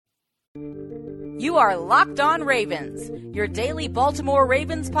You are Locked On Ravens, your daily Baltimore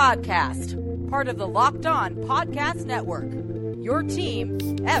Ravens podcast, part of the Locked On Podcast Network, your team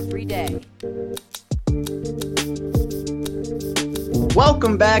every day.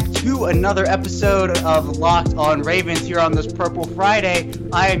 Welcome back to another episode of Locked On Ravens here on this Purple Friday.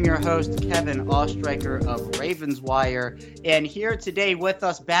 I am your host, Kevin Ostreicher of Ravens Wire, and here today with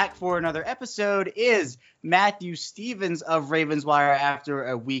us back for another episode is Matthew Stevens of Ravens Wire after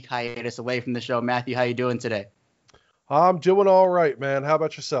a week hiatus away from the show. Matthew, how you doing today? I'm doing all right, man. How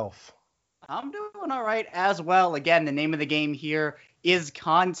about yourself? I'm doing all right as well. Again, the name of the game here is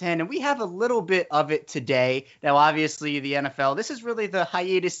content, and we have a little bit of it today. Now, obviously, the NFL, this is really the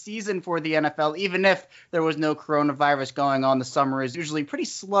hiatus season for the NFL. Even if there was no coronavirus going on, the summer is usually pretty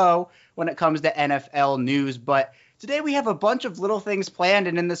slow when it comes to NFL news. But today we have a bunch of little things planned,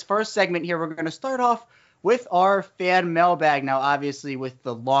 and in this first segment here, we're going to start off with our fan mailbag. Now, obviously, with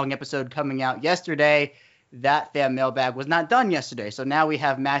the long episode coming out yesterday, that fan mailbag was not done yesterday. So now we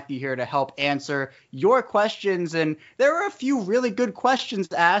have Matthew here to help answer your questions. And there are a few really good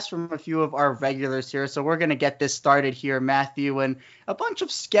questions asked from a few of our regulars here. So we're going to get this started here, Matthew, and a bunch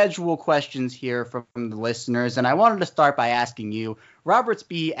of schedule questions here from the listeners. And I wanted to start by asking you, Roberts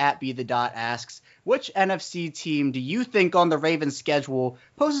B at B the Dot asks, which NFC team do you think on the Ravens schedule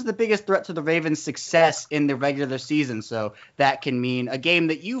poses the biggest threat to the Ravens' success in the regular season? So that can mean a game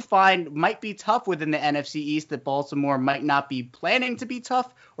that you find might be tough within the NFC East that Baltimore might not be planning to be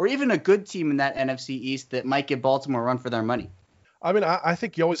tough, or even a good team in that NFC East that might give Baltimore a run for their money. I mean, I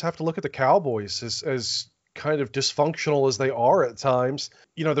think you always have to look at the Cowboys as kind of dysfunctional as they are at times.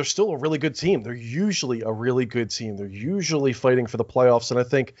 You know, they're still a really good team. They're usually a really good team. They're usually fighting for the playoffs. And I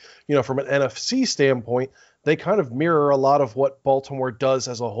think, you know, from an NFC standpoint, they kind of mirror a lot of what Baltimore does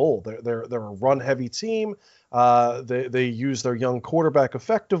as a whole. They're a run-heavy team. They use their young quarterback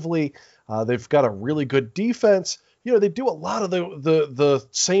effectively. They've got a really good defense. You know, they do a lot of the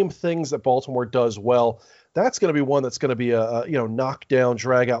same things that Baltimore does well. That's going to be one that's going to be a knockdown,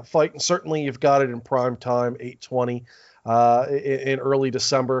 drag-out fight. And certainly you've got it in prime time, 8:20 in early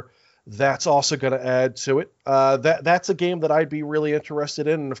December. That's also going to add to it. That's a game that I'd be really interested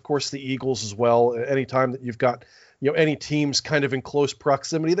in. And, of course, the Eagles as well. Anytime that you've got any teams kind of in close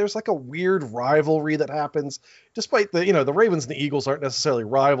proximity, there's like a weird rivalry that happens. Despite the Ravens and the Eagles aren't necessarily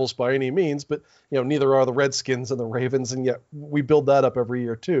rivals by any means, but, neither are the Redskins and the Ravens. And yet we build that up every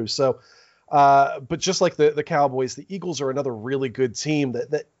year, too. So, but just like the Cowboys, the Eagles are another really good team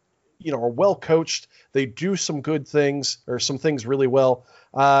that are well coached. They do some good things or some things really well,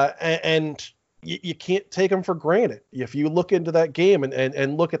 and you can't take them for granted. If you look into that game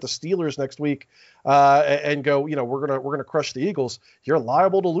and look at the Steelers next week and go, we're gonna crush the Eagles, you're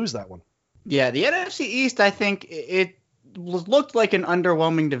liable to lose that one. Yeah, the NFC East, I think it looked like an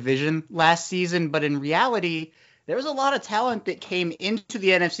underwhelming division last season, but in reality, there was a lot of talent that came into the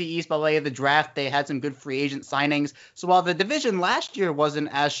NFC East by way of the draft. They had some good free agent signings. So while the division last year wasn't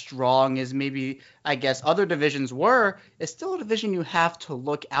as strong as maybe, I guess, other divisions were, it's still a division you have to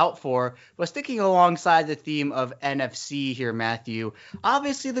look out for. But sticking alongside the theme of NFC here, Matthew,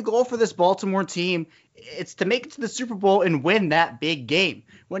 obviously the goal for this Baltimore team, it's to make it to the Super Bowl and win that big game.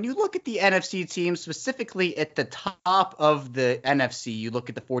 When you look at the NFC teams, specifically at the top of the NFC, you look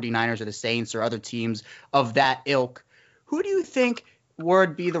at the 49ers or the Saints or other teams of that ilk, who do you think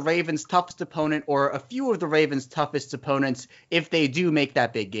would be the Ravens' toughest opponent or a few of the Ravens' toughest opponents if they do make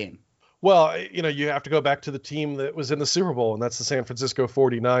that big game? Well, you have to go back to the team that was in the Super Bowl, and that's the San Francisco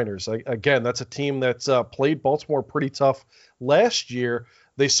 49ers. Again, that's a team that's played Baltimore pretty tough last year.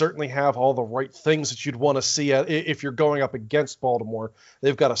 They certainly have all the right things that you'd want to see if you're going up against Baltimore.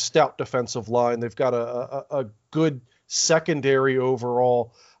 They've got a stout defensive line. They've got a good secondary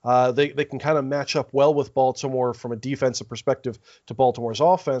overall. They can kind of match up well with Baltimore from a defensive perspective to Baltimore's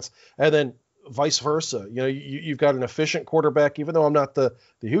offense. And then vice versa. You've got an efficient quarterback, even though I'm not the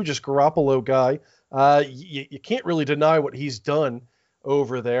hugest Garoppolo guy. You can't really deny what he's done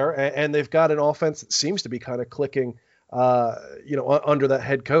over there. And they've got an offense that seems to be kind of clicking under that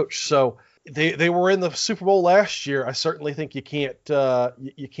head coach. So they were in the Super Bowl last year. I certainly think you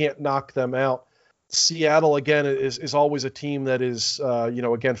can't knock them out. Seattle, again, is always a team that is,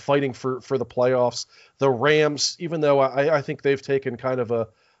 again, fighting for the playoffs. The Rams, even though I think they've taken kind of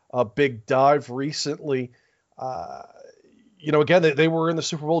a big dive recently, again, they were in the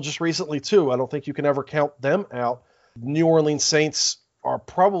Super Bowl just recently too. I don't think you can ever count them out. New Orleans Saints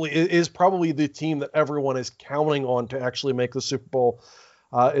is probably the team that everyone is counting on to actually make the Super Bowl,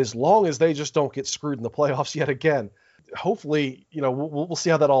 as long as they just don't get screwed in the playoffs yet again. Hopefully, we'll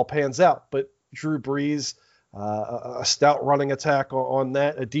see how that all pans out. But Drew Brees, a stout running attack on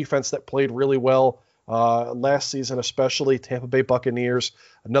that, a defense that played really well last season, especially Tampa Bay Buccaneers,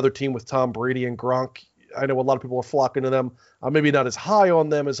 another team with Tom Brady and Gronk. I know a lot of people are flocking to them. I'm maybe not as high on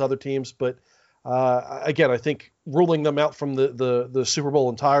them as other teams, but again, I think ruling them out from the Super Bowl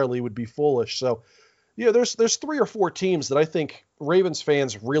entirely would be foolish. So, yeah, there's 3 or 4 teams that I think Ravens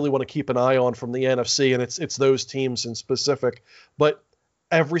fans really want to keep an eye on from the NFC, and it's those teams in specific. But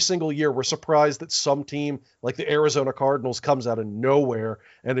every single year, we're surprised that some team like the Arizona Cardinals comes out of nowhere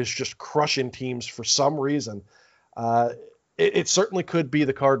and is just crushing teams for some reason. It certainly could be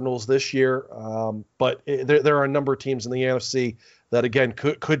the Cardinals this year, but there are a number of teams in the NFC that, again,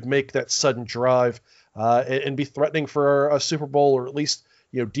 could make that sudden drive and be threatening for a Super Bowl, or at least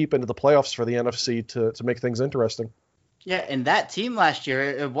deep into the playoffs for the NFC to make things interesting. Yeah, and that team last year,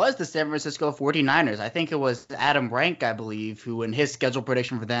 it was the San Francisco 49ers. I think it was Adam Rank, I believe, who in his schedule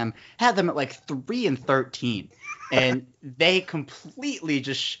prediction for them had them at like 3-13. And they completely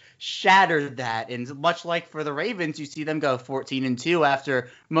just shattered that. And much like for the Ravens, you see them go 14-2 after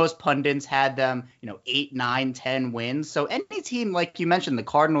most pundits had them, 8, 9, 10 wins. So any team, like you mentioned, the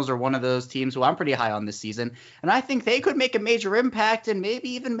Cardinals are one of those teams who I'm pretty high on this season. And I think they could make a major impact and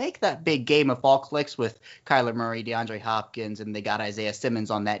maybe even make that big game if all clicks with Kyler Murray, DeAndre Hopkins, and they got Isaiah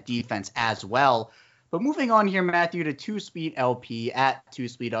Simmons on that defense as well. But moving on here, Matthew, to 2Speed LP at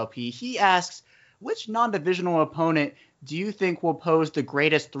 2Speed LP. He asks, which non-divisional opponent do you think will pose the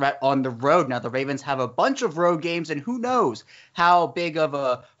greatest threat on the road? Now, the Ravens have a bunch of road games, and who knows how big of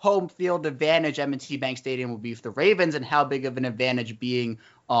a home field advantage M&T Bank Stadium will be for the Ravens, and how big of an advantage being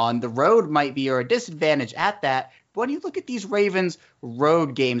on the road might be, or a disadvantage at that. But when you look at these Ravens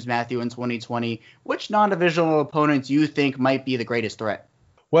road games, Matthew, in 2020, which non-divisional opponents do you think might be the greatest threat?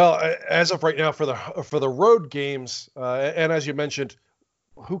 Well, as of right now, for the road games, and as you mentioned,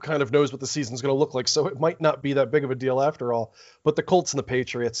 who kind of knows what the season's going to look like, so it might not be that big of a deal after all. But the Colts and the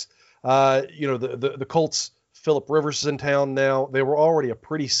Patriots, the Colts, Phillip Rivers is in town now. They were already a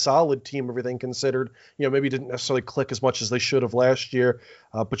pretty solid team, everything considered. Maybe didn't necessarily click as much as they should have last year,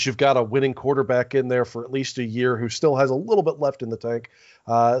 but you've got a winning quarterback in there for at least a year who still has a little bit left in the tank.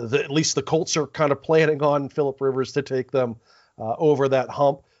 At least the Colts are kind of planning on Phillip Rivers to take them over that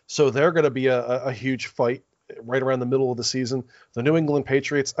hump, so they're going to be a huge fight right around the middle of the season. The New England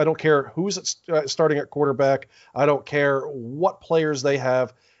Patriots, I don't care who's starting at quarterback. I don't care what players they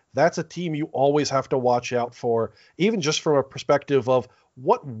have. That's a team you always have to watch out for, even just from a perspective of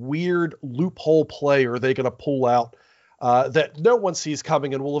what weird loophole play are they going to pull out that no one sees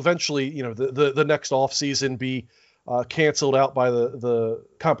coming and will eventually, the next offseason be canceled out by the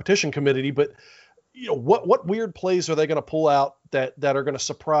competition committee. But what weird plays are they going to pull out that are going to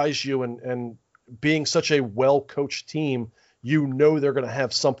surprise you, and being such a well-coached team, they're going to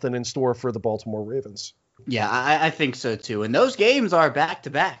have something in store for the Baltimore Ravens. Yeah, I think so too. And those games are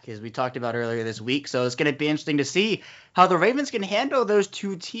back-to-back, as we talked about earlier this week. So it's going to be interesting to see how the Ravens can handle those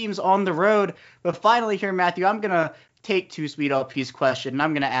two teams on the road. But finally here, Matthew, I'm going to take 2Speed LP's question, and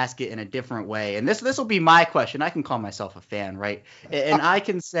I'm going to ask it in a different way. And this will be my question. I can call myself a fan, right? And I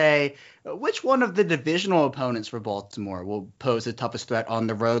can say, which one of the divisional opponents for Baltimore will pose the toughest threat on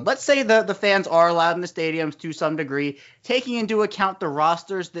the road? Let's say the fans are allowed in the stadiums to some degree, taking into account the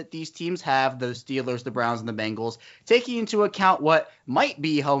rosters that these teams have, the Steelers, the Browns, and the Bengals, taking into account what might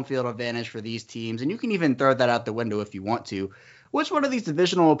be home field advantage for these teams. And you can even throw that out the window if you want to. Which one of these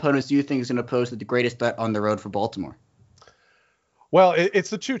divisional opponents do you think is going to pose the greatest threat on the road for Baltimore? Well, it's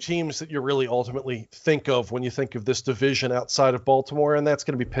the two teams that you really ultimately think of when you think of this division outside of Baltimore, and that's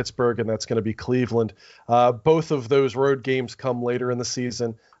going to be Pittsburgh and that's going to be Cleveland. Both of those road games come later in the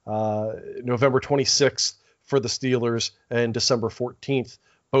season, November 26th for the Steelers and December 14th,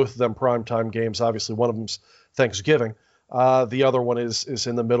 both of them primetime games. Obviously, one of them's Thanksgiving. The other one is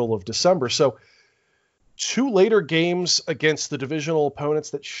in the middle of December. So two later games against the divisional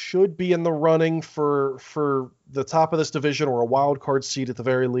opponents that should be in the running for the top of this division, or a wild card seat at the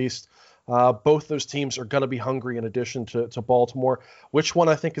very least. Both those teams are going to be hungry in addition to Baltimore. Which one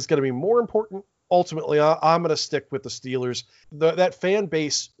I think is going to be more important? Ultimately, I'm going to stick with the Steelers. That fan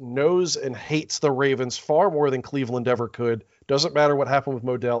base knows and hates the Ravens far more than Cleveland ever could. Doesn't matter what happened with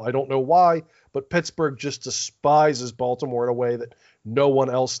Modell. I don't know why, but Pittsburgh just despises Baltimore in a way that no one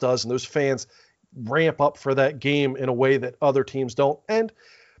else does. And those fans ramp up for that game in a way that other teams don't. And,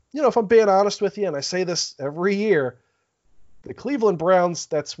 if I'm being honest with you, and I say this every year, the Cleveland Browns,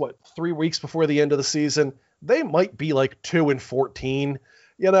 that's 3 weeks before the end of the season, they might be like 2-14.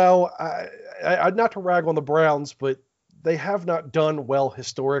 I not to rag on the Browns, but they have not done well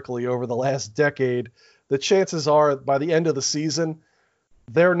historically over the last decade. The chances are by the end of the season,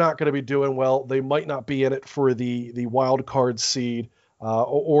 they're not going to be doing well. They might not be in it for the wild card seed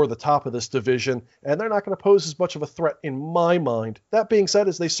or the top of this division, and they're not going to pose as much of a threat in my mind. That being said,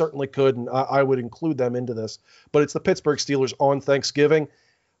 as they certainly could, and I would include them into this, but it's the Pittsburgh Steelers on Thanksgiving.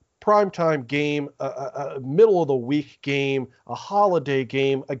 Primetime game, a middle of the week game, a holiday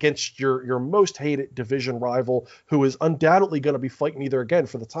game against your most hated division rival, who is undoubtedly going to be fighting either again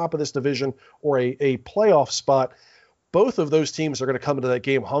for the top of this division or a playoff spot. Both of those teams are going to come into that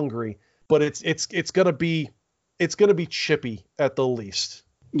game hungry, but it's going to be chippy at the least.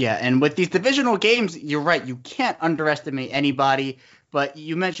 Yeah, and with these divisional games, you're right. You can't underestimate anybody. But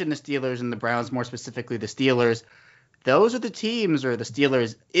you mentioned the Steelers and the Browns, more specifically the Steelers. Those are the teams, or the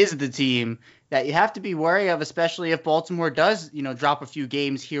Steelers is the team that you have to be wary of, especially if Baltimore does, drop a few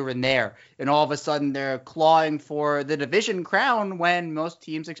games here and there, and all of a sudden they're clawing for the division crown when most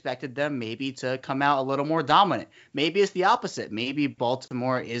teams expected them maybe to come out a little more dominant. Maybe it's the opposite. Maybe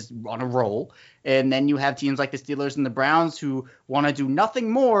Baltimore is on a roll, and then you have teams like the Steelers and the Browns who want to do nothing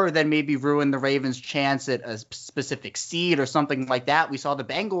more than maybe ruin the Ravens' chance at a specific seed or something like that. We saw the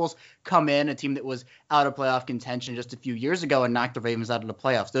Bengals come in, a team that was out of playoff contention just a few years ago, and knock the Ravens out of the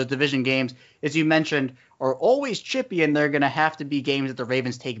playoffs. Those division games, as you mentioned, are always chippy, and they're going to have to be games that the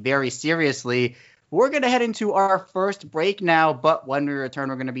Ravens take very seriously. We're going to head into our first break now, but when we return,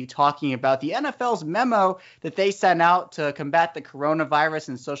 we're going to be talking about the NFL's memo that they sent out to combat the coronavirus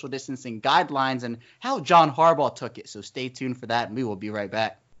and social distancing guidelines and how John Harbaugh took it. So stay tuned for that, and we will be right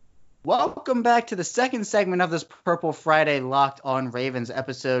back. Welcome back to the second segment of this Purple Friday Locked on Ravens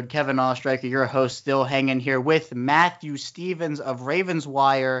episode. Kevin Oestreicher, your host, still hanging here with Matthew Stevens of Ravens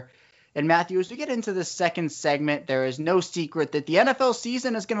Wire. And Matthew, as we get into this second segment, there is no secret that the NFL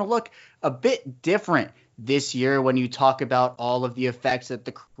season is going to look a bit different this year when you talk about all of the effects that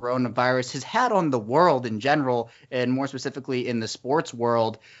the coronavirus has had on the world in general, and more specifically in the sports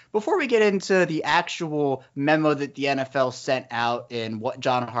world. Before we get into the actual memo that the NFL sent out and what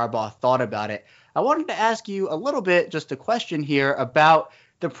John Harbaugh thought about it, I wanted to ask you a little bit, just a question here about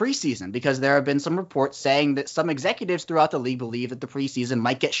the preseason, because there have been some reports saying that some executives throughout the league believe that the preseason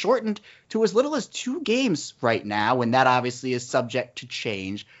might get shortened to as little as 2 games right now, and that obviously is subject to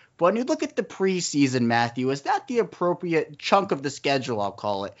change. But when you look at the preseason, Matthew, is that the appropriate chunk of the schedule, I'll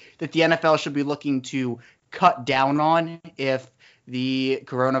call it, that the NFL should be looking to cut down on if the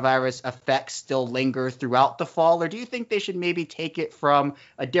coronavirus effects still linger throughout the fall? Or do you think they should maybe take it from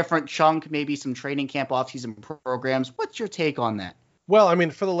a different chunk, maybe some training camp offseason programs? What's your take on that? Well, I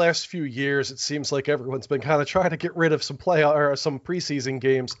mean, for the last few years, it seems like everyone's been kind of trying to get rid of some preseason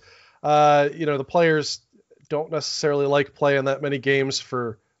games. The players don't necessarily like playing that many games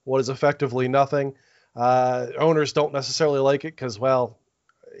for what is effectively nothing. Owners don't necessarily like it because, while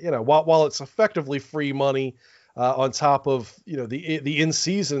it's effectively free money on top of, the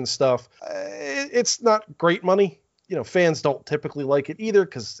in-season stuff, it's not great money. Fans don't typically like it either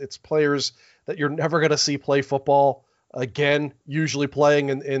because it's players that you're never going to see play football again, usually playing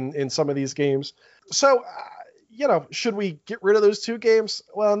in some of these games. So, should we get rid of those 2 games?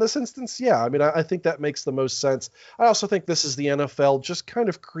 Well, in this instance, yeah. I mean, I think that makes the most sense. I also think this is the NFL just kind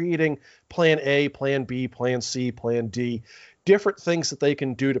of creating plan A, plan B, plan C, plan D, different things that they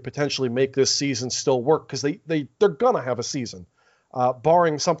can do to potentially make this season still work, because they're going to have a season.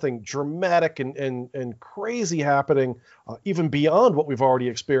 Barring something dramatic and crazy happening, even beyond what we've already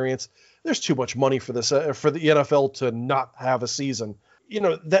experienced, there's too much money for this for the NFL to not have a season.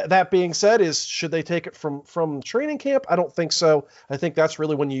 That being said, should they take it from training camp? I don't think so. I think that's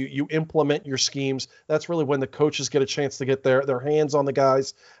really when you implement your schemes. That's really when the coaches get a chance to get their hands on the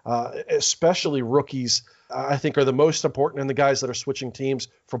guys, especially rookies. I think are the most important, and the guys that are switching teams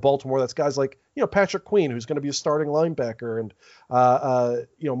for Baltimore. That's guys like Patrick Queen, who's going to be a starting linebacker, and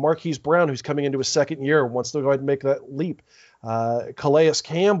Marquise Brown, who's coming into his second year, wants to go ahead and make that leap. Calais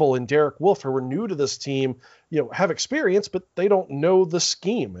Campbell and Derek Wolfe, who are new to this team, have experience, but they don't know the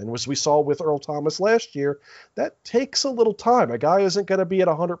scheme. And as we saw with Earl Thomas last year, that takes a little time. A guy isn't going to be at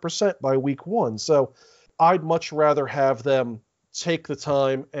 100% by week 1. So I'd much rather have them take the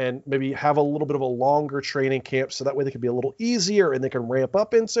time and maybe have a little bit of a longer training camp so that way they can be a little easier and they can ramp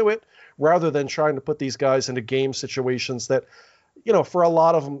up into it, rather than trying to put these guys into game situations that, for a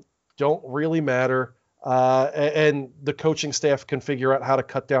lot of them don't really matter. And the coaching staff can figure out how to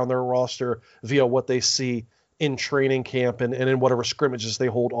cut down their roster via what they see in training camp and in whatever scrimmages they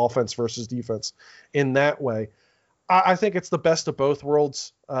hold offense versus defense in that way. I think it's the best of both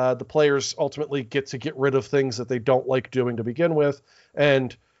worlds. The players ultimately get to get rid of things that they don't like doing to begin with,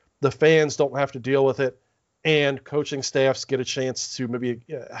 and the fans don't have to deal with it. and coaching staffs get a chance to maybe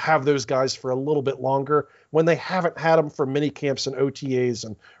have those guys for a little bit longer when they haven't had them for mini camps and OTAs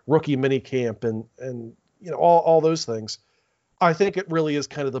and rookie mini camp and all those things. I think it really is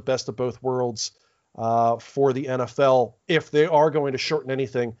kind of the best of both worlds for the NFL if they are going to shorten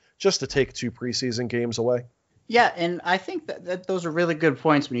anything, just to take 2 preseason games away. Yeah, and I think that those are really good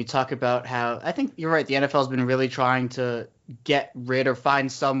points when you talk about how I think you're right. The NFL has been really trying to get rid or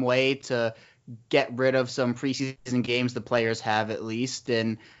find some way to get rid of some preseason games the players have at least.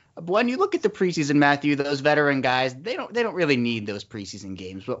 And when you look at the preseason, Matthew, those veteran guys, they don't really need those preseason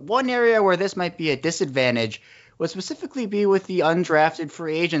games. But one area where this might be a disadvantage would specifically be with the undrafted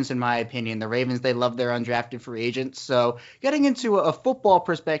free agents, in my opinion. The Ravens, they love their undrafted free agents. So getting into a football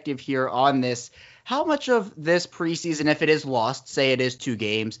perspective here on this, how much of this preseason, if it is lost, say it is 2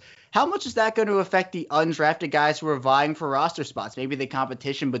 games, how much is that going to affect the undrafted guys who are vying for roster spots? Maybe the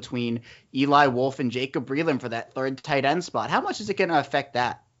competition between Eli Wolf and Jacob Breeland for that 3rd tight end spot. How much is it going to affect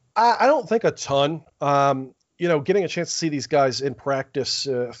that? I don't think a ton. Getting a chance to see these guys in practice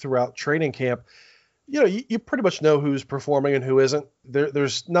throughout training camp, you pretty much know who's performing and who isn't.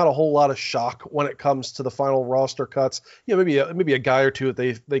 There's not a whole lot of shock when it comes to the final roster cuts. Maybe a guy or two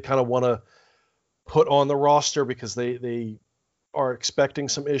that they kind of want to put on the roster because they are expecting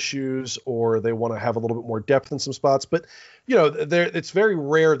some issues or they want to have a little bit more depth in some spots. But, it's very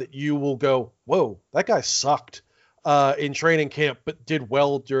rare that you will go, whoa, that guy sucked in training camp, but did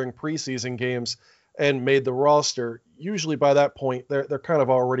well during preseason games and made the roster. Usually by that point, they're kind of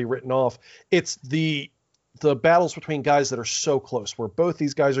already written off. It's the battles between guys that are so close, where both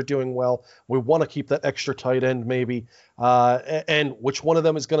these guys are doing well. We want to keep that extra tight end maybe, and which one of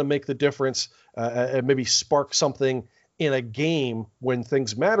them is going to make the difference and maybe spark something in a game when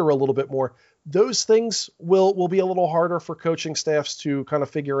things matter a little bit more. Those things will be a little harder for coaching staffs to kind of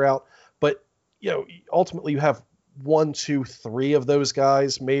figure out. But, ultimately you have 1, 2, 3 of those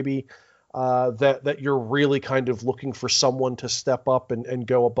guys maybe that you're really kind of looking for someone to step up and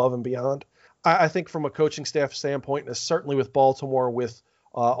go above and beyond. I think from a coaching staff standpoint, and certainly with Baltimore, with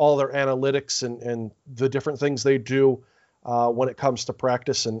all their analytics and the different things they do when it comes to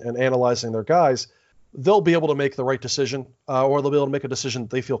practice and analyzing their guys, they'll be able to make the right decision, or they'll be able to make a decision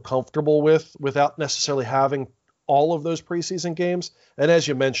they feel comfortable with without necessarily having all of those preseason games. And as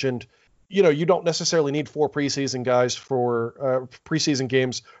you mentioned, you don't necessarily need 4 preseason games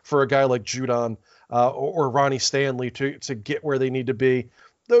for a guy like Judon or Ronnie Stanley to get where they need to be.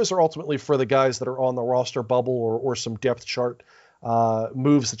 Those are ultimately for the guys that are on the roster bubble or some depth chart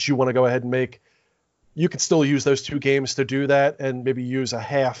moves that you want to go ahead and make. You can still use those 2 games to do that and maybe use a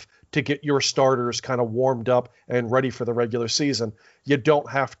half to get your starters kind of warmed up and ready for the regular season. You don't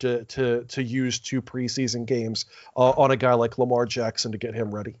have to use 2 preseason games on a guy like Lamar Jackson to get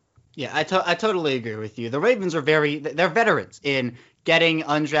him ready. Yeah, I totally agree with you. The Ravens are they're veterans in getting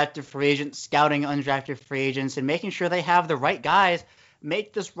undrafted free agents, scouting undrafted free agents, and making sure they have the right guys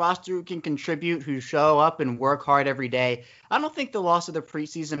make this roster who can contribute, who show up and work hard every day. I don't think the loss of the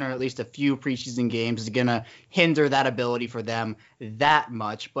preseason, or at least a few preseason games, is going to hinder that ability for them that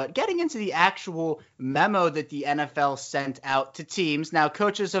much. But getting into the actual memo that the NFL sent out to teams, now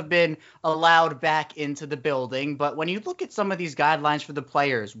coaches have been allowed back into the building, but when you look at some of these guidelines for the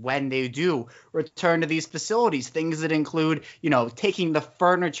players, when they do return to these facilities, things that include, taking the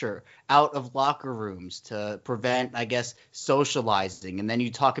furniture out of locker rooms to prevent, I guess, socializing. And then you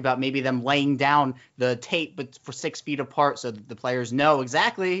talk about maybe them laying down the tape but for 6 feet apart so that the players know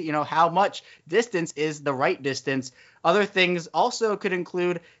exactly, how much distance is the right distance. Other things also could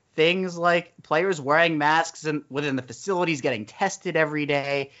include things like players wearing masks and within the facilities, getting tested every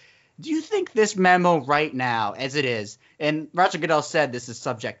day. Do you think this memo right now, as it is, and Roger Goodell said this is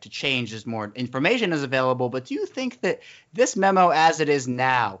subject to change as more information is available, but do you think that this memo as it is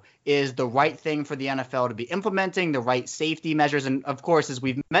now is the right thing for the NFL to be implementing, the right safety measures? And of course, as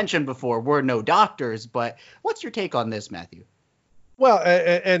we've mentioned before, we're no doctors, but what's your take on this, Matthew? Well,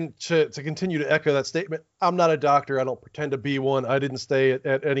 and to continue to echo that statement, I'm not a doctor. I don't pretend to be one. I didn't stay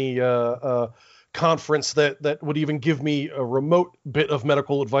at any conference that would even give me a remote bit of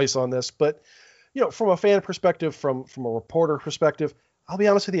medical advice on this. But, from a fan perspective, from a reporter perspective, I'll be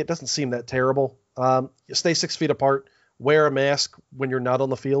honest with you, it doesn't seem that terrible. Stay 6 feet apart, wear a mask when you're not on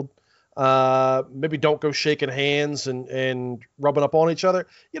the field. Maybe don't go shaking hands and rubbing up on each other.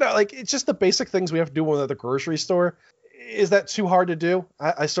 It's just the basic things we have to do when we're at the grocery store. Is that too hard to do?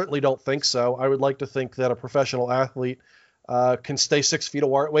 I certainly don't think so. I would like to think that a professional athlete can stay 6 feet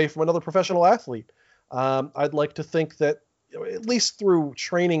away from another professional athlete. I'd like to think that at least through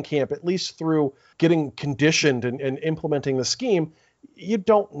training camp, at least through getting conditioned and implementing the scheme, You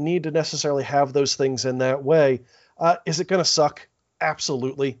don't need to necessarily have those things in that way. Is it going to suck?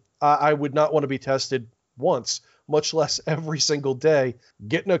 Absolutely. I would not want to be tested once, much less every single day.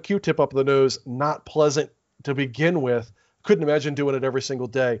 Getting a Q-tip up the nose, not pleasant to begin with. Couldn't imagine doing it every single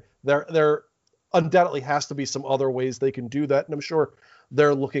day. There undoubtedly has to be some other ways they can do that, and I'm sure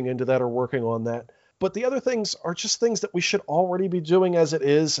they're looking into that or working on that. But the other things are just things that we should already be doing as it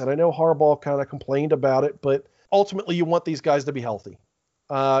is, and I know Harbaugh kind of complained about it, but ultimately you want these guys to be healthy.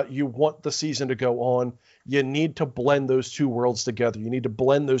 You want the season to go on. You need to blend those two worlds together. You need to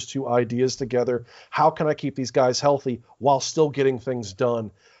blend those two ideas together. How can I keep these guys healthy while still getting things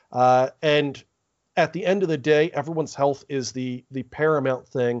done? And at the end of the day, everyone's health is the paramount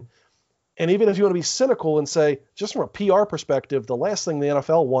thing. And even if you want to be cynical and say, just from a PR perspective, the last thing the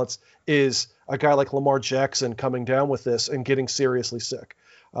NFL wants is a guy like Lamar Jackson coming down with this and getting seriously sick.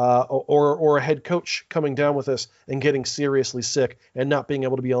 Or a head coach coming down with this and getting seriously sick and not being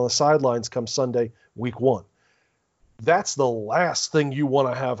able to be on the sidelines come Sunday, week 1. That's the last thing you want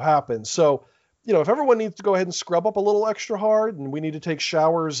to have happen. So, if everyone needs to go ahead and scrub up a little extra hard and we need to take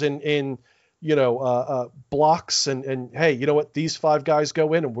showers in blocks and hey, you know what? These 5 guys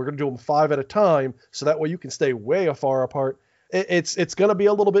go in and we're going to do them 5 at a time. So that way you can stay way far apart. It's going to be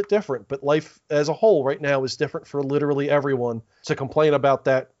a little bit different, but life as a whole right now is different for literally everyone. To complain about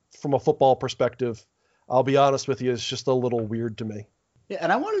that from a football perspective, I'll be honest with you, is just a little weird to me. Yeah,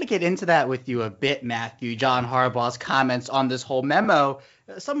 and I wanted to get into that with you a bit, Matthew. John Harbaugh's comments on this whole memo.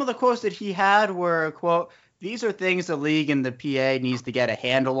 Some of the quotes that he had were, quote, "These are things the league and the PA needs to get a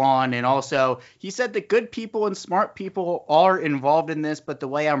handle on." And also, he said that good people and smart people are involved in this, but the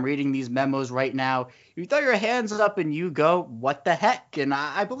way I'm reading these memos right now, you throw your hands up and you go, what the heck? And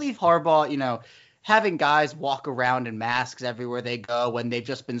I believe Harbaugh, having guys walk around in masks everywhere they go when they've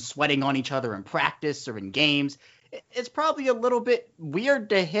just been sweating on each other in practice or in games, it's probably a little bit weird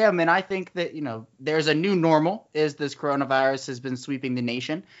to him. And I think that, there's a new normal as this coronavirus has been sweeping the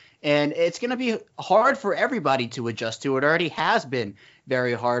nation. And it's going to be hard for everybody to adjust to. It already has been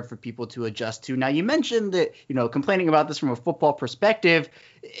very hard for people to adjust to. Now, you mentioned that, complaining about this from a football perspective,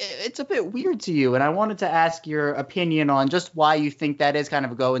 it's a bit weird to you. And I wanted to ask your opinion on just why you think that is, kind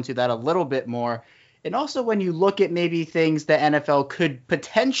of go into that a little bit more. And also when you look at maybe things the NFL could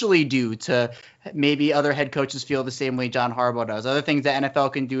potentially do to maybe other head coaches feel the same way John Harbaugh does, other things the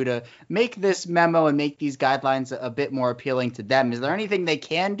NFL can do to make this memo and make these guidelines a bit more appealing to them. Is there anything they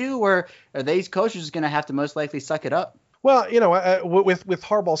can do, or are these coaches going to have to most likely suck it up? Well, with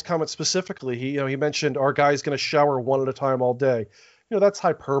Harbaugh's comment specifically, he mentioned our guy's going to shower 1 at a time all day. That's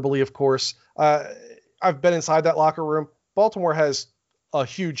hyperbole, of course. I've been inside that locker room. Baltimore has a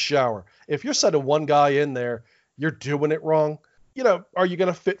huge shower. If you're sending 1 guy in there, you're doing it wrong. Are you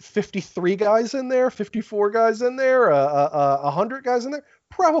going to fit 53 guys in there, 54 guys in there, 100 guys in there?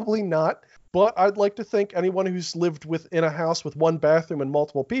 Probably not. But I'd like to think anyone who's lived within a house with 1 bathroom and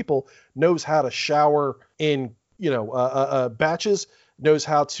multiple people knows how to shower in, batches, knows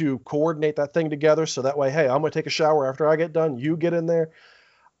how to coordinate that thing together. So that way, hey, I'm going to take a shower after I get done. You get in there.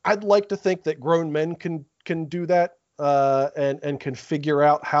 I'd like to think that grown men can do that. And can figure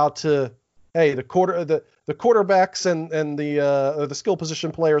out how to, hey, the quarterbacks and the skill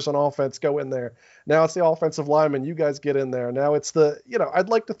position players on offense go in there. Now it's the offensive linemen. You guys get in there. Now it's I'd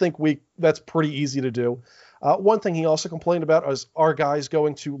like to think that's pretty easy to do. One thing he also complained about is our guys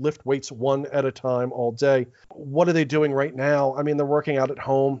going to lift weights 1 at a time all day. What are they doing right now? I mean, they're working out at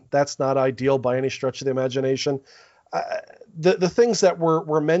home. That's not ideal by any stretch of the imagination. The things that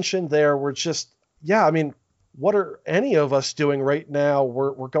were mentioned there were just, what are any of us doing right now?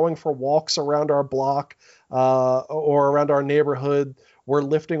 We're going for walks around our block or around our neighborhood. We're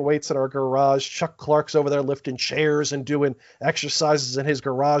lifting weights in our garage. Chuck Clark's over there lifting chairs and doing exercises in his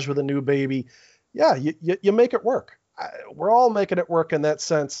garage with a new baby. Yeah, you make it work. We're all making it work in that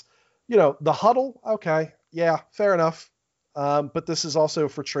sense. The huddle, okay, yeah, fair enough. But this is also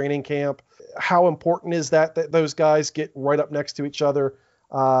for training camp. How important is that those guys get right up next to each other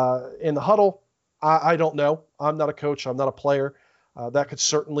in the huddle? I don't know. I'm not a coach. I'm not a player. That could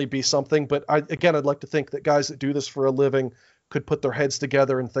certainly be something. But I'd like to think that guys that do this for a living could put their heads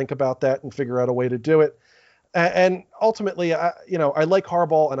together and think about that and figure out a way to do it. And ultimately, I like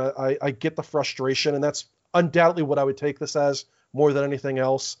Harbaugh, and I get the frustration, and that's undoubtedly what I would take this as more than anything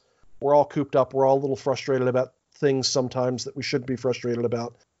else. We're all cooped up. We're all a little frustrated about things sometimes that we shouldn't be frustrated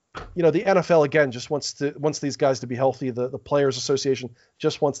about. The NFL, again, just wants these guys to be healthy. The Players Association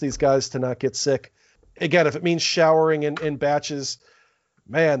just wants these guys to not get sick. Again, if it means showering in batches,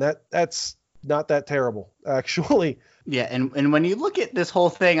 man, that's not that terrible, actually. Yeah, and when you look at this whole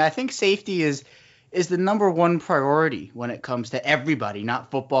thing, I think safety is is the number one priority when it comes to everybody,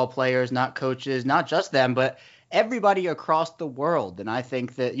 not football players, not coaches, not just them, but everybody across the world. And I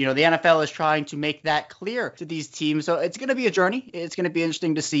think that, the NFL is trying to make that clear to these teams. So it's going to be a journey. It's going to be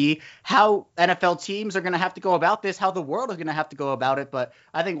interesting to see how NFL teams are going to have to go about this, how the world is going to have to go about it. But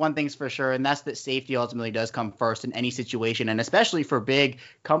I think one thing's for sure, and that's that safety ultimately does come first in any situation, and especially for big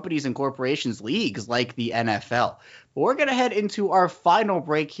companies and corporations, leagues like the NFL. But we're going to head into our final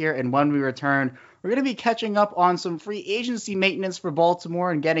break here, and when we return, we're going to be catching up on some free agency maintenance for Baltimore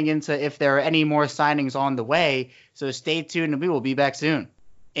and getting into if there are any more signings on the way. So stay tuned and we will be back soon.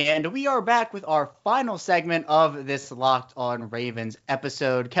 And we are back with our final segment of this Locked On Ravens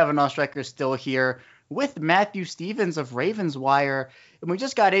episode. Kevin Ostreicher is still here with Matthew Stevens of Ravens Wire. And we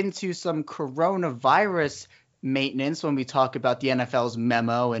just got into some coronavirus maintenance when we talk about the NFL's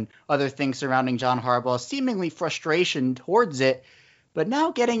memo and other things surrounding John Harbaugh's seemingly frustration towards it. But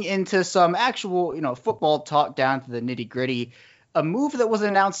now getting into some actual, football talk down to the nitty gritty. A move that was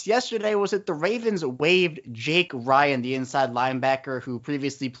announced yesterday was that the Ravens waived Jake Ryan, the inside linebacker who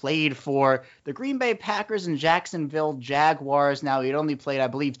previously played for the Green Bay Packers and Jacksonville Jaguars. Now, he'd only played, I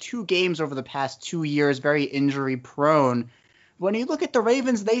believe, 2 games over the past 2 years, very injury prone. When you look at the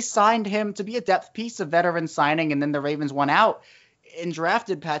Ravens, they signed him to be a depth piece, a veteran signing, and then the Ravens went out and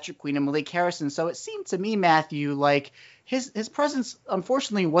drafted Patrick Queen and Malik Harrison. So it seemed to me, Matthew, like his presence,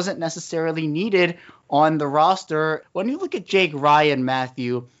 unfortunately, wasn't necessarily needed on the roster. When you look at Jake Ryan,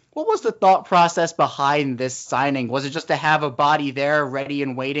 Matthew, what was the thought process behind this signing? Was it just to have a body there ready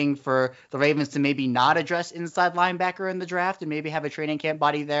and waiting for the Ravens to maybe not address inside linebacker in the draft and maybe have a training camp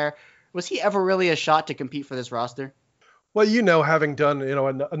body there? Was he ever really a shot to compete for this roster? Well, having done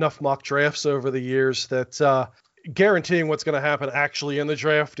enough mock drafts over the years that guaranteeing what's going to happen actually in the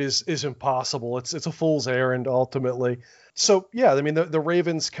draft is impossible. It's a fool's errand ultimately. So yeah, I mean the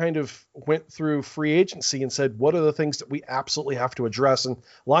Ravens kind of went through free agency and said, what are the things that we absolutely have to address? And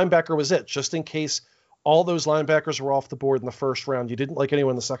linebacker was it, just in case all those linebackers were off the board in the first round. You didn't like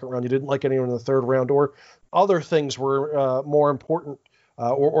anyone in the second round. You didn't like anyone in the third round, or other things were more important,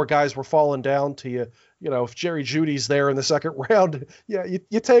 or guys were falling down to you. If Jerry Jeudy's there in the second round, yeah,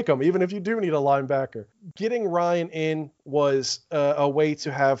 you take him, even if you do need a linebacker. Getting Ryan in was a way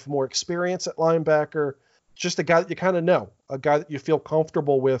to have more experience at linebacker, just a guy that you kind of know, a guy that you feel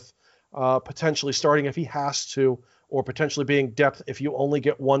comfortable with potentially starting if he has to, or potentially being depth if you only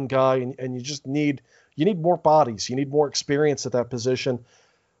get one guy and you just need more bodies. You need more experience at that position.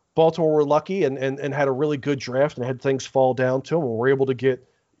 Baltimore were lucky and had a really good draft and had things fall down to them, and were able to get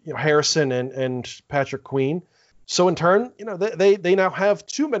Harrison and Patrick Queen. So in turn, they now have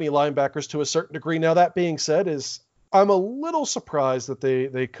too many linebackers to a certain degree. Now, that being said, I'm a little surprised that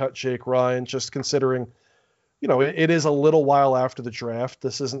they cut Jake Ryan, just considering, it is a little while after the draft.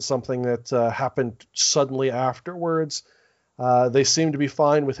 This isn't something that happened suddenly afterwards. They seem to be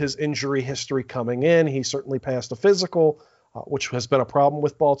fine with his injury history coming in. He certainly passed a physical, which has been a problem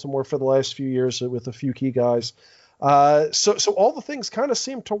with Baltimore for the last few years with a few key guys. So all the things kind of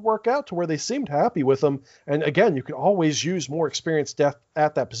seemed to work out to where they seemed happy with them. And again, you can always use more experienced depth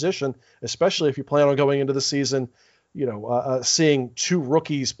at that position, especially if you plan on going into the season, seeing 2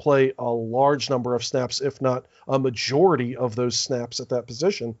 rookies play a large number of snaps, if not a majority of those snaps at that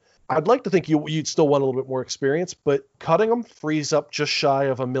position. I'd like to think you'd still want a little bit more experience, but cutting them frees up just shy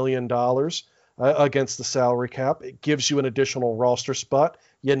of $1 million against the salary cap. It gives you an additional roster spot.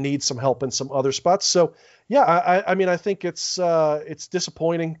 You need some help in some other spots. So yeah, I mean, I think it's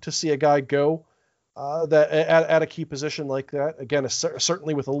disappointing to see a guy go that at a key position like that. Again,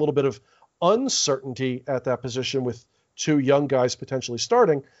 certainly with a little bit of uncertainty at that position with 2 young guys potentially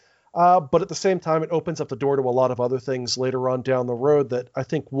starting. But at the same time, it opens up the door to a lot of other things later on down the road that I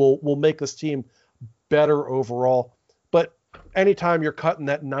think will make this team better overall. But anytime you're cutting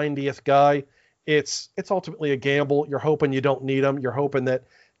that 90th guy, it's ultimately a gamble. You're hoping you don't need him. You're hoping that,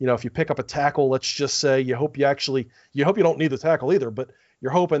 if you pick up a tackle, let's just say you hope you don't need the tackle either, but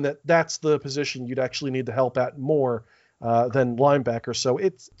you're hoping that that's the position you'd actually need the help at more than linebacker. So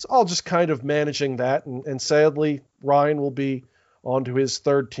it's all just kind of managing that. And sadly, Ryan will be on to his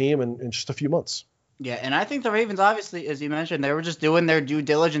 3rd team in just a few months. Yeah, and I think the Ravens, obviously, as you mentioned, they were just doing their due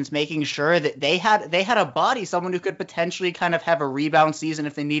diligence, making sure that they had a body, someone who could potentially kind of have a rebound season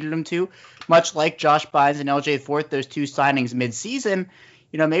if they needed him to, much like Josh Bynes and LJ Fort, those 2 signings mid-season.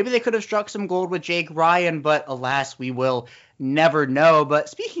 Maybe they could have struck some gold with Jake Ryan, but alas, we will never know. But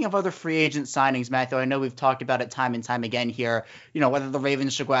speaking of other free agent signings, Matthew, I know we've talked about it time and time again here, whether the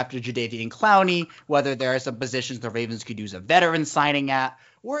Ravens should go after Jadeveon Clowney, whether there are some positions the Ravens could use a veteran signing at.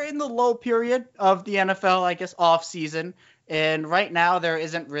 We're in the low period of the NFL, I guess, off season. And right now, there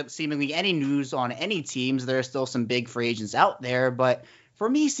isn't seemingly any news on any teams. There are still some big free agents out there, but for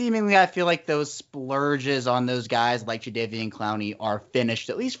me, seemingly, I feel like those splurges on those guys like Jadeveon Clowney are finished,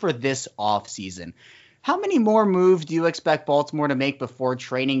 at least for this offseason. How many more moves do you expect Baltimore to make before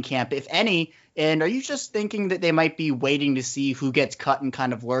training camp, if any? And are you just thinking that they might be waiting to see who gets cut and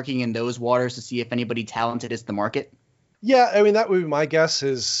kind of lurking in those waters to see if anybody talented is the market? Yeah, I mean, that would be my guess.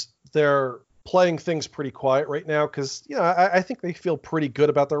 Is they're playing things pretty quiet right now because, I think they feel pretty good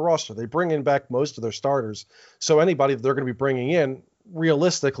about their roster. They bring in back most of their starters. So anybody that they're going to be bringing in,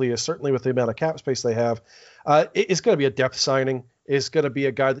 realistically, is certainly with the amount of cap space they have, it's going to be a depth signing. It's going to be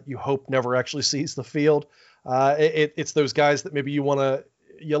a guy that you hope never actually sees the field. It's those guys that maybe you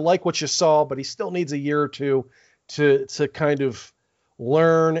like what you saw, but he still needs a year or two to kind of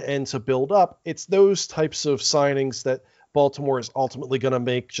learn and to build up. It's those types of signings that Baltimore is ultimately going to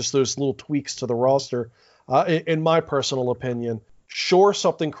make, just those little tweaks to the roster. In my personal opinion, sure,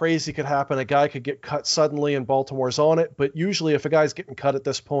 something crazy could happen. A guy could get cut suddenly and Baltimore's on it. But usually if a guy's getting cut at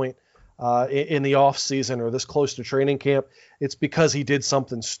this point in the off season or this close to training camp, it's because he did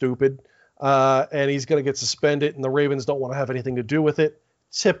something stupid and he's going to get suspended and the Ravens don't want to have anything to do with it,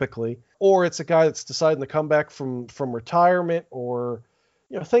 typically. Or it's a guy that's deciding to come back from retirement or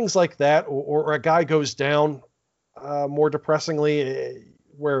things like that. Or a guy goes down more depressingly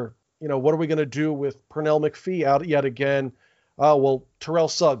where, what are we going to do with Pernell McPhee out yet again? Well, Terrell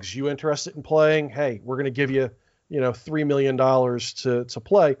Suggs, you interested in playing? Hey, we're going to give you, $3 million to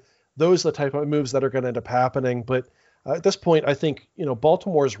play. Those are the type of moves that are going to end up happening. But at this point, I think,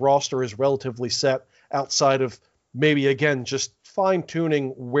 Baltimore's roster is relatively set outside of maybe, again, just fine tuning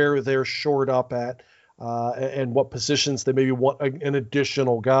where they're shored up at and what positions they maybe want an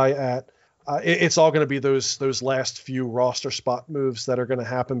additional guy at. It's all going to be those last few roster spot moves that are going to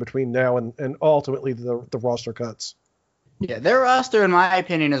happen between now and ultimately the roster cuts. Yeah, their roster, in my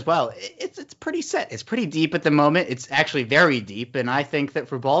opinion, as well, it's pretty set. It's pretty deep at the moment. It's actually very deep, and I think that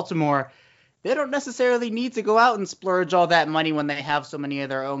for Baltimore, they don't necessarily need to go out and splurge all that money when they have so many of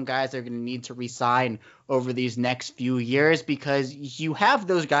their own guys they're going to need to re-sign over these next few years, because you have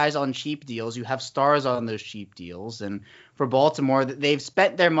those guys on cheap deals. You have stars on those cheap deals. And for Baltimore, they've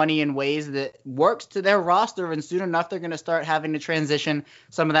spent their money in ways that works to their roster, and soon enough they're going to start having to transition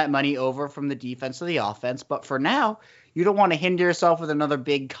some of that money over from the defense to the offense. But for now, you don't want to hinder yourself with another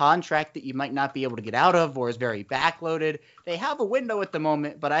big contract that you might not be able to get out of or is very backloaded. They have a window at the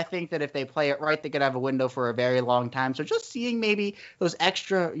moment, but I think that if they play it right, they could have a window for a very long time. So just seeing maybe those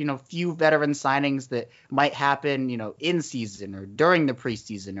extra, few veteran signings that might happen, in season or during the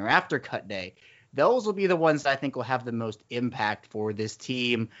preseason or after cut day, those will be the ones that I think will have the most impact for this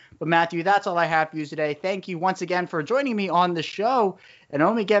team. But Matthew, that's all I have for you today. Thank you once again for joining me on the show. And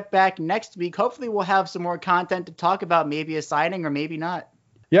when we get back next week, hopefully we'll have some more content to talk about, maybe a signing or maybe not.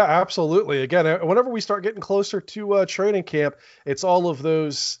 Yeah, absolutely. Again, whenever we start getting closer to training camp, it's all of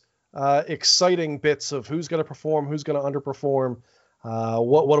those exciting bits of who's going to perform, who's going to underperform,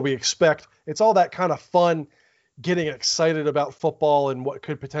 what do we expect. It's all that kind of fun, getting excited about football and what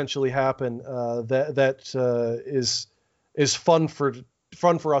could potentially happen. That is fun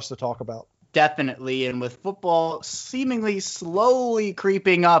for us to talk about. Definitely. And with football seemingly slowly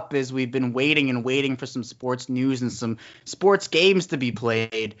creeping up as we've been waiting for some sports news and some sports games to be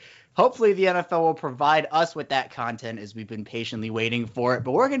played, hopefully the NFL will provide us with that content as we've been patiently waiting for it.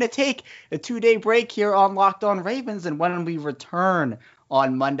 But we're going to take a 2-day break here on Locked On Ravens. And when we return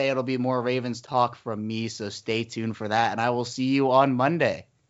on Monday, it'll be more Ravens talk from me. So stay tuned for that. And I will see you on Monday.